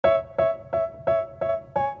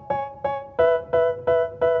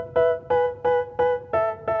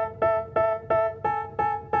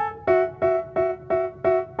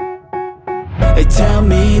tell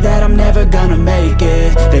me that I'm never gonna make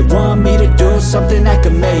it. They want me to do something that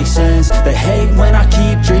could make sense. They hate when I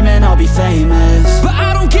keep dreaming I'll be famous, but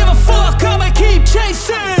I don't give a fuck, I'ma keep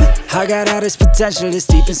chasing. I got all this potential that's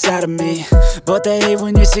deep inside of me, but they hate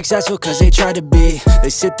when you're successful cause they try to be. They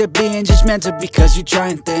sit there being judgmental because you're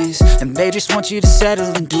trying things, and they just want you to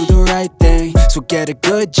settle and do the right thing. So get a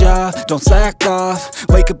good job, don't slack off.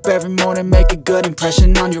 Wake up every morning, make a good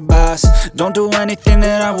impression on your boss. Don't do anything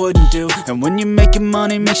that I wouldn't do, and when you're making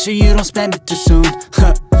money, make sure you don't spend it too soon.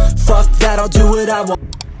 Fuck that, I'll do what I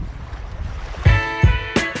want.